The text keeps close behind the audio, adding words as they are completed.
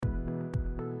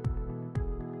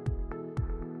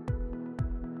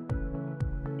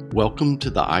Welcome to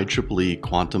the IEEE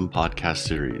Quantum Podcast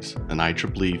Series, an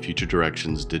IEEE Future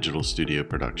Directions digital studio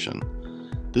production.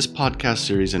 This podcast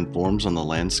series informs on the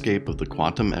landscape of the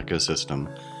quantum ecosystem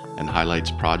and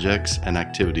highlights projects and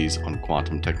activities on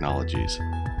quantum technologies.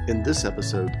 In this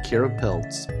episode, Kiera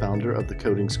Peltz, founder of the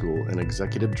Coding School and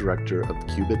executive director of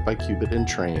Qubit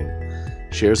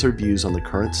TRAIN, shares her views on the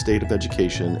current state of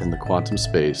education in the quantum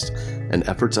space and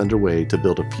efforts underway to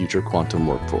build a future quantum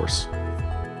workforce.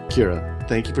 Kiera,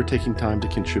 thank you for taking time to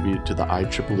contribute to the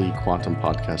IEEE Quantum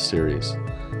Podcast Series.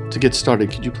 To get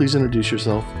started, could you please introduce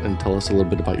yourself and tell us a little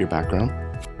bit about your background?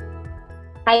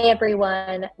 Hi,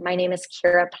 everyone. My name is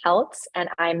Kiera Peltz, and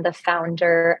I'm the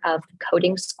founder of the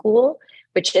Coding School,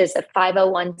 which is a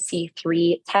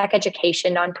 501c3 tech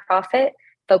education nonprofit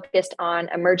focused on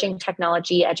emerging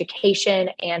technology education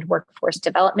and workforce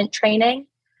development training.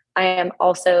 I am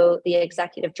also the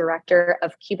executive director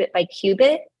of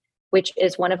Qubit, which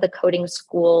is one of the Coding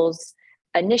School's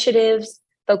initiatives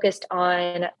focused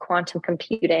on quantum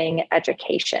computing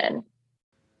education.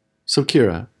 So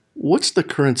Kiera, what's the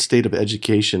current state of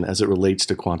education as it relates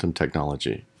to quantum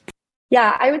technology?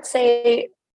 Yeah, I would say,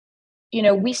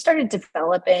 we started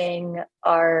developing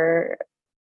our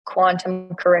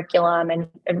quantum curriculum and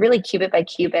really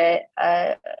Qubit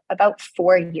about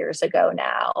 4 years ago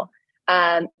now.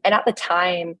 And at the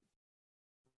time,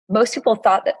 most people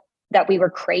thought that we were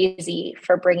crazy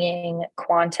for bringing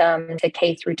quantum to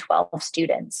K through 12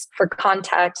 students. For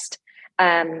context,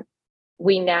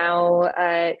 we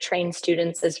now train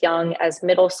students as young as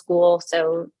middle school,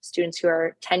 so students who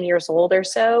are 10 years old or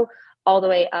so, all the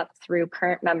way up through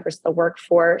current members of the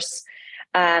workforce.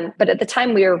 But at the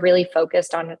time, we were really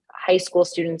focused on high school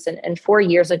students. And 4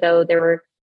 years ago, there were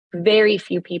very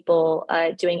few people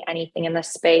doing anything in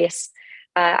this space.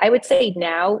 I would say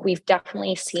now we've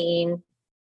definitely seen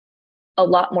a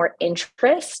lot more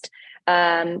interest.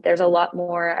 There's a lot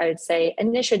more, I would say,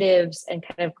 initiatives and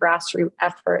kind of grassroots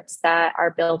efforts that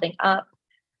are building up.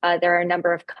 There are a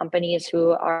number of companies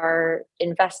who are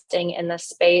investing in this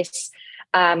space,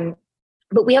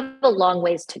 but we have a long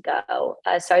ways to go.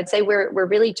 So I'd say we're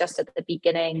really just at the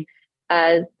beginning.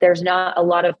 There's not a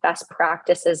lot of best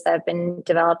practices that have been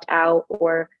developed out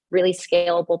or really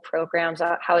scalable programs.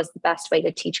 How is the best way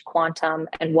to teach quantum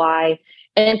and why?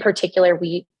 And in particular,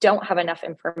 we don't have enough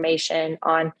information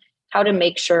on how to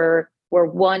make sure we're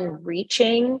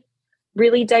reaching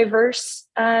really diverse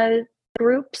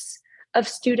groups of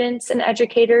students and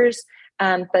educators,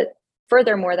 but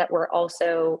furthermore, that we're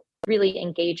also really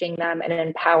engaging them and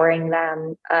empowering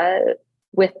them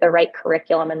with the right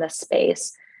curriculum in this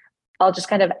space. I'll just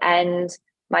kind of end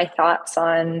my thoughts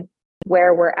on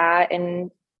where we're at in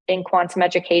quantum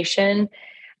education.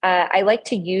 I like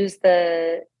to use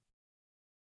the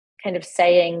kind of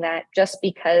saying that just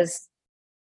because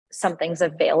something's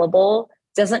available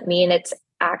doesn't mean it's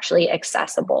actually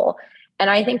accessible.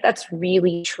 And I think that's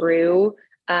really true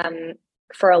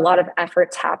for a lot of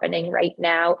efforts happening right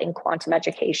now in quantum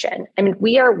education. I mean,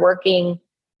 we are working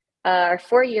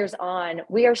 4 years on,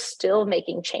 we are still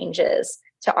making changes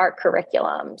to our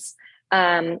curriculums.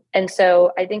 And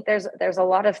so I think there's a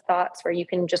lot of thoughts where you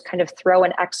can just kind of throw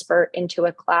an expert into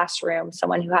a classroom,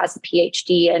 someone who has a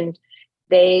PhD, and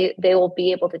they will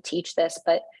be able to teach this.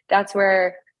 But that's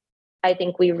where I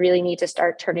think we really need to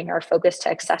start turning our focus to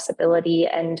accessibility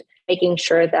and making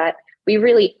sure that we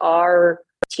really are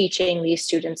teaching these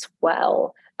students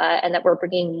well, and that we're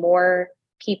bringing more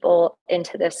people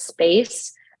into this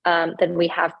space than we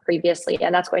have previously.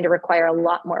 And that's going to require a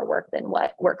lot more work than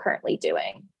what we're currently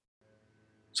doing.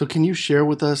 So can you share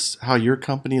with us how your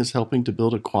company is helping to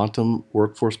build a quantum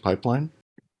workforce pipeline?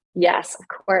 Yes, of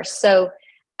course. So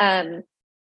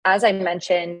as I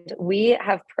mentioned, we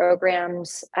have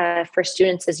programs for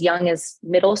students as young as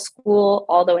middle school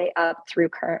all the way up through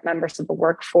current members of the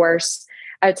workforce.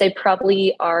 I would say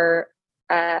probably our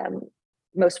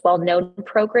most well-known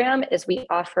program is we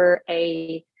offer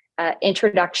a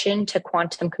Introduction to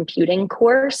Quantum Computing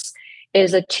course. It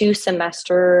is a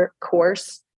 2-semester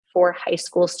course for high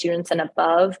school students and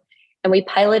above. And we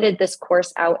piloted this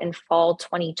course out in fall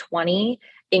 2020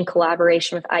 in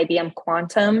collaboration with IBM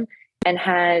Quantum, and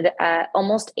had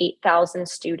almost 8,000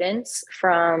 students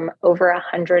from over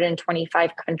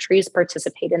 125 countries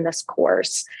participate in this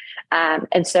course.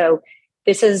 And so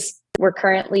we're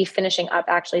currently finishing up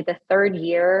actually the 3rd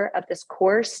year of this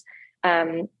course.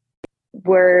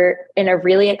 We're in a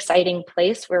really exciting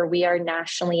place where we are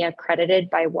nationally accredited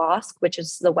by WASC, which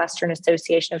is the Western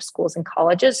Association of Schools and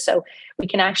Colleges. So we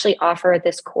can actually offer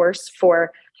this course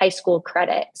for high school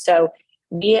credit. So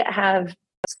we have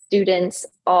students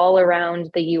all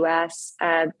around the US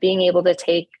being able to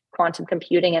take quantum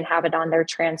computing and have it on their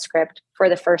transcript for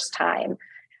the first time.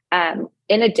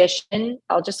 In addition,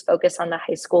 I'll just focus on the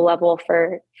high school level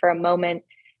for a moment.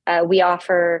 We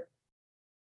offer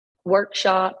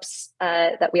workshops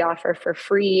that we offer for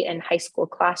free in high school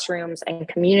classrooms and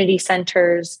community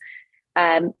centers.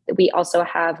 We also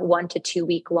have 1 to 2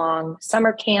 week long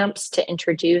summer camps to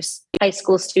introduce high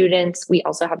school students. We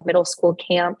also have middle school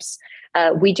camps.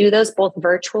 We do those both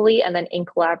virtually and then in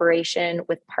collaboration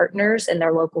with partners in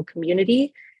their local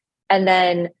community. And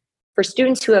then for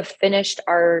students who have finished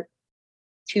our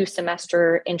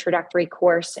 2-semester introductory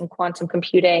course in quantum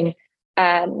computing,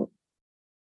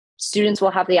 students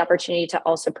will have the opportunity to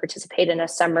also participate in a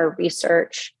summer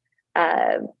research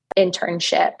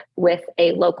internship with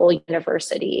a local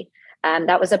university.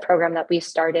 That was a program that we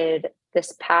started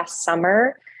this past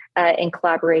summer in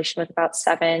collaboration with about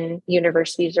 7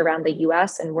 universities around the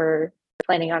US, and we're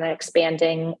planning on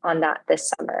expanding on that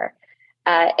this summer.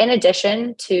 In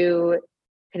addition to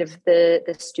kind of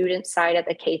the student side at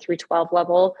the K through 12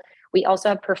 level, we also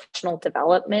have professional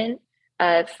development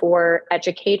for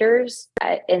educators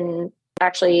in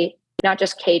actually not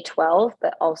just K-12,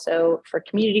 but also for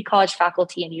community college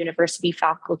faculty and university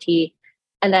faculty.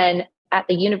 And then at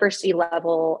the university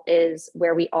level is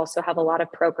where we also have a lot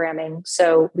of programming.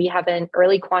 So we have an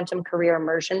early quantum career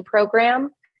immersion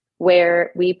program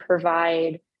where we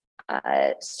provide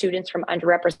students from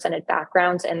underrepresented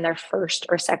backgrounds in their first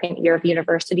or second year of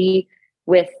university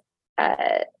with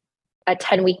a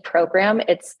 10-week program.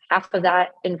 It's half of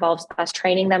that involves us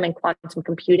training them in quantum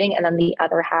computing, and then the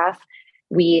other half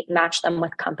we match them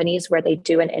with companies where they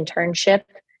do an internship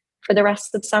for the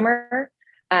rest of the summer.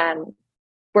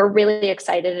 We're really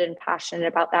excited and passionate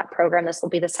about that program. This will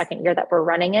be the second year that we're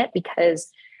running it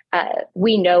because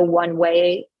we know one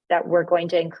way that we're going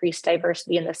to increase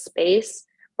diversity in the space,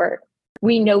 or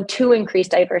we know to increase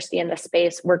diversity in the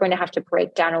space, we're going to have to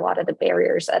break down a lot of the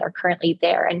barriers that are currently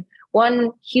there. And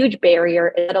one huge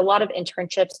barrier is that a lot of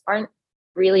internships aren't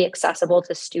really accessible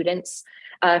to students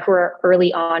who are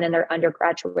early on in their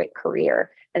undergraduate career.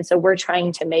 And so we're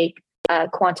trying to make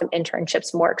quantum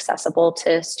internships more accessible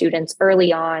to students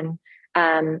early on,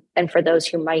 and for those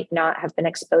who might not have been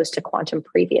exposed to quantum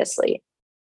previously.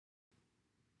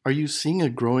 Are you seeing a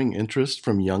growing interest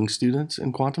from young students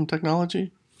in quantum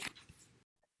technology?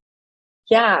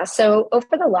 Yeah, so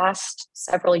over the last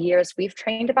several years, we've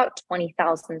trained about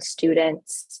 20,000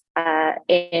 students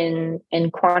in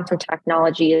quantum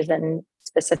technologies and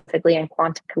specifically in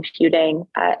quantum computing,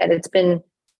 and it's been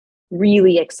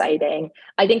really exciting.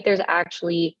 I think there's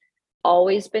actually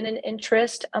always been an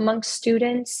interest amongst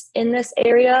students in this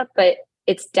area, but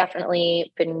it's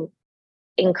definitely been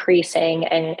increasing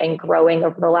and growing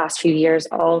over the last few years.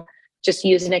 I'll just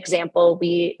use an example.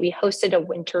 We hosted a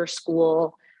winter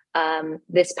school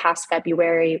this past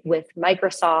February with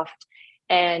Microsoft,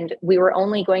 and we were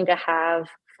only going to have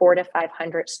 400 to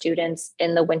 500 students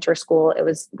in the winter school. It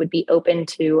would be open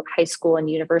to high school and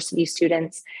university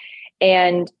students.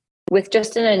 And with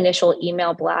just an initial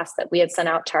email blast that we had sent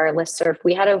out to our listserv,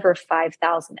 we had over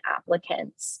 5,000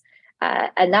 applicants.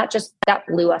 And that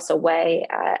blew us away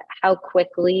how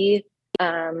quickly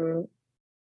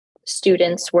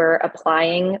students were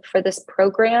applying for this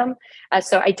program.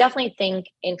 So I definitely think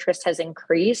interest has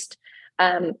increased.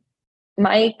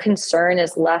 My concern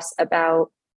is less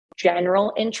about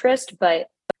general interest, but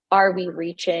are we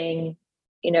reaching,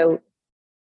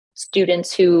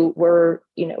 students who were,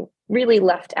 really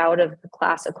left out of the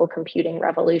classical computing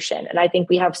revolution? And I think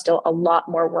we have still a lot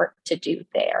more work to do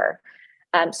there.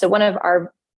 So one of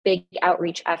our big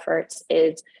outreach efforts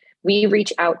is we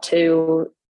reach out to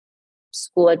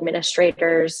school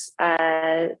administrators,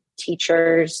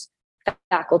 teachers,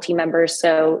 faculty members,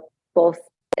 so both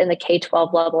in the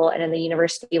K-12 level and in the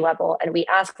university level, and we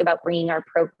ask about bringing our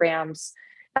programs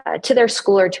to their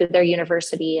school or to their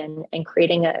university and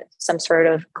creating some sort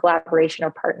of collaboration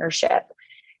or partnership.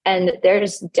 And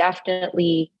there's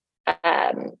definitely,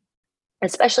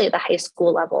 especially at the high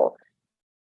school level,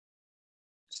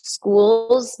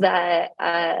 schools that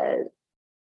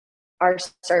are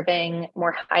serving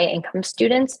more high income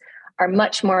students are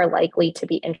much more likely to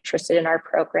be interested in our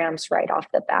programs right off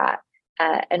the bat.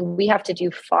 And we have to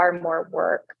do far more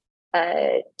work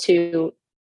to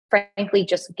frankly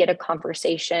just get a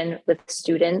conversation with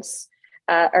students,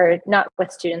 or not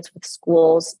with students, with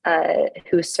schools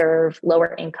who serve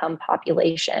lower income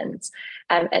populations.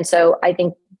 And so I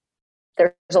think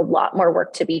there's a lot more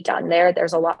work to be done there.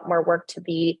 There's a lot more work to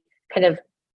be kind of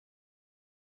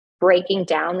breaking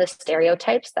down the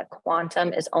stereotypes that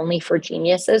quantum is only for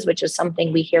geniuses, which is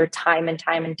something we hear time and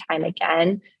time and time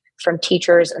again from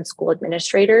teachers and school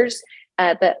administrators.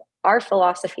 But our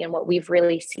philosophy and what we've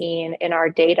really seen in our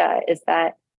data is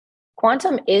that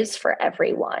quantum is for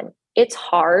everyone. It's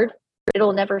hard.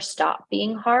 It'll never stop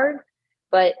being hard.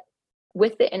 But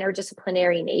with the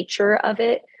interdisciplinary nature of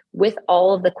it, with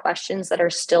all of the questions that are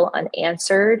still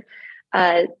unanswered,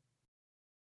 I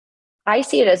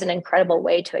see it as an incredible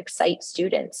way to excite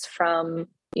students from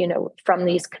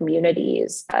these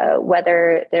communities,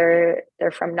 whether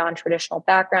they're from non-traditional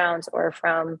backgrounds or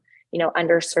from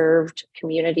underserved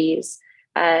communities.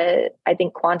 I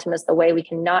think quantum is the way we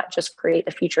can not just create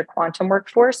the future quantum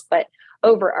workforce, but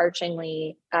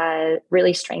overarchingly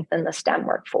really strengthen the STEM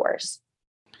workforce.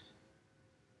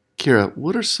 Kiera,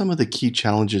 what are some of the key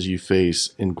challenges you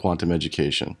face in quantum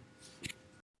education?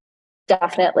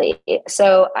 Definitely.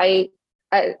 So I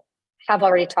have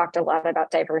already talked a lot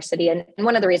about diversity. And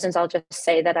one of the reasons I'll just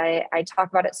say that I talk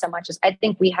about it so much is I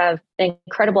think we have an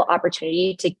incredible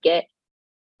opportunity to get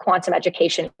quantum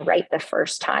education right the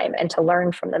first time and to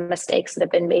learn from the mistakes that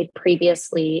have been made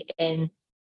previously in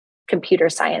computer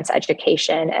science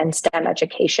education and STEM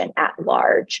education at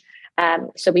large.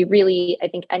 So I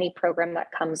think any program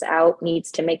that comes out needs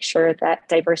to make sure that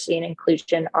diversity and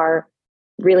inclusion are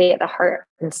really at the heart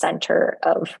and center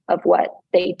of what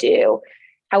they do.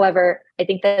 However, I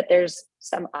think that there's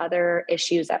some other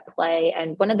issues at play.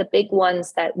 And one of the big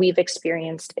ones that we've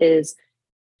experienced is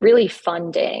really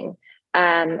funding.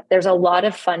 There's a lot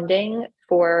of funding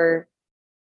for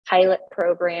pilot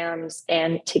programs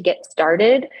and to get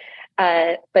started.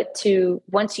 But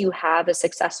once you have a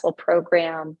successful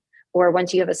program, or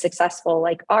once you have a successful,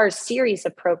 like our series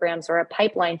of programs or a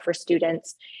pipeline for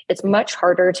students, it's much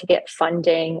harder to get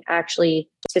funding actually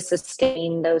to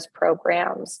sustain those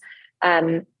programs.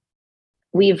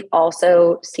 We've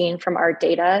also seen from our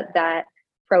data that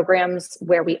programs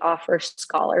where we offer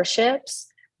scholarships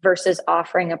versus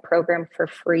offering a program for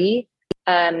free,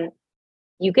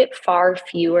 you get far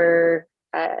fewer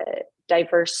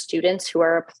diverse students who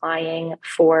are applying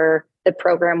for the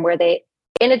program where they,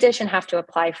 in addition, have to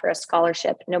apply for a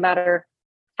scholarship, no matter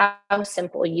how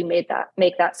simple you make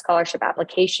that scholarship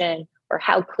application or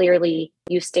how clearly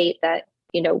you state that,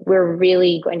 we're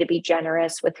really going to be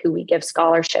generous with who we give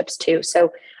scholarships to.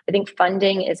 So I think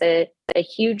funding is a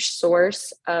huge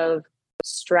source of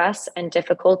stress and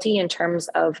difficulty in terms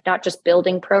of not just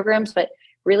building programs, but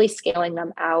really scaling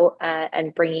them out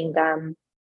and bringing them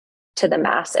to the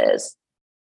masses.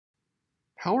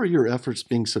 How are your efforts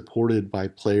being supported by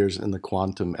players in the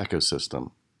quantum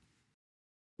ecosystem?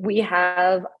 We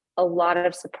have a lot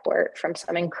of support from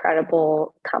some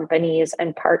incredible companies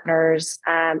and partners.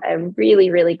 I'm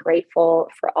really, really grateful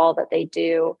for all that they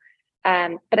do.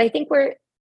 But I think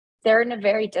they're in a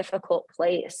very difficult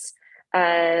place.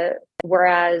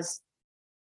 Whereas,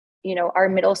 our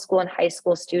middle school and high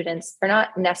school students, they're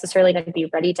not necessarily going to be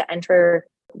ready to enter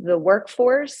the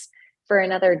workforce for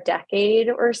another decade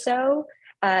or so.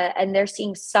 And they're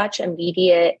seeing such an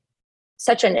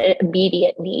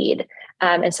immediate need.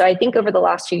 And so I think over the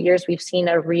last few years, we've seen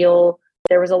there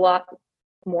was a lot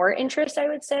more interest, I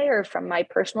would say, or from my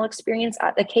personal experience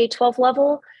at the K-12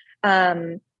 level.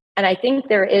 And I think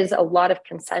there is a lot of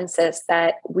consensus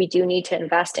that we do need to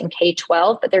invest in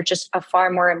K-12, but they're just a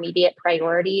far more immediate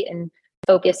priority in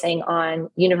focusing on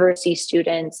university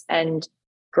students and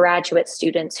graduate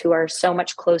students who are so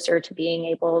much closer to being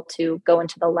able to go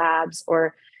into the labs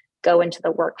or go into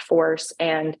the workforce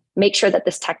and make sure that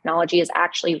this technology is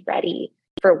actually ready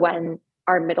for when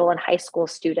our middle and high school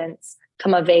students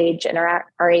come of age and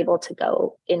are able to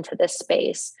go into this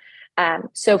space.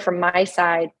 So from my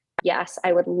side, yes,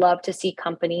 I would love to see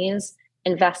companies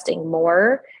investing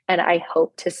more, and I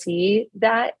hope to see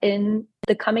that in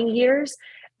the coming years.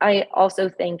 I also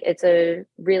think it's a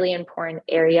really important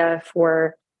area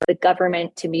for the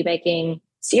government to be making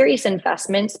serious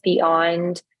investments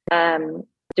beyond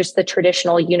just the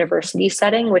traditional university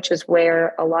setting, which is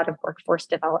where a lot of workforce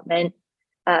development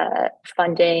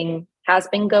funding has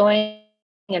been going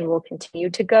and will continue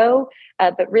to go,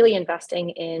 but really investing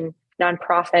in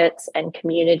nonprofits and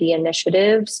community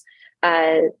initiatives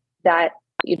that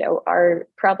are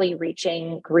probably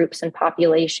reaching groups and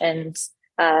populations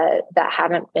that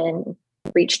haven't been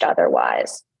reached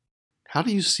otherwise. How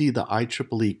do you see the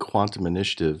IEEE Quantum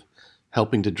Initiative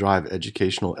helping to drive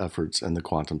educational efforts in the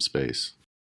quantum space?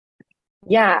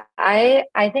 Yeah, I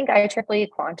think IEEE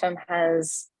Quantum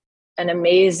has an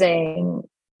amazing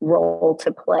role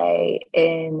to play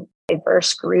in a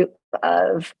diverse group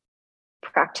of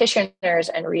practitioners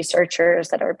and researchers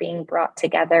that are being brought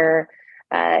together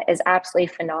is absolutely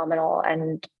phenomenal.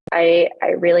 And I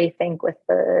really think with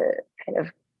the kind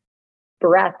of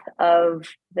breadth of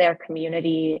their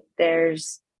community,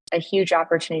 there's a huge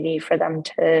opportunity for them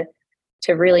to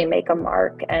really make a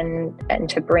mark and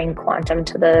to bring quantum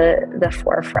to the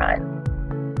forefront.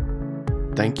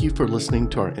 Thank you for listening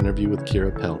to our interview with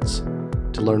Kiera Peltz.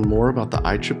 To learn more about the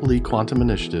IEEE Quantum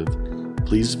Initiative,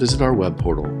 please visit our web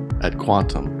portal at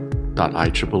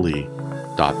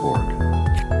quantum.ieee.org.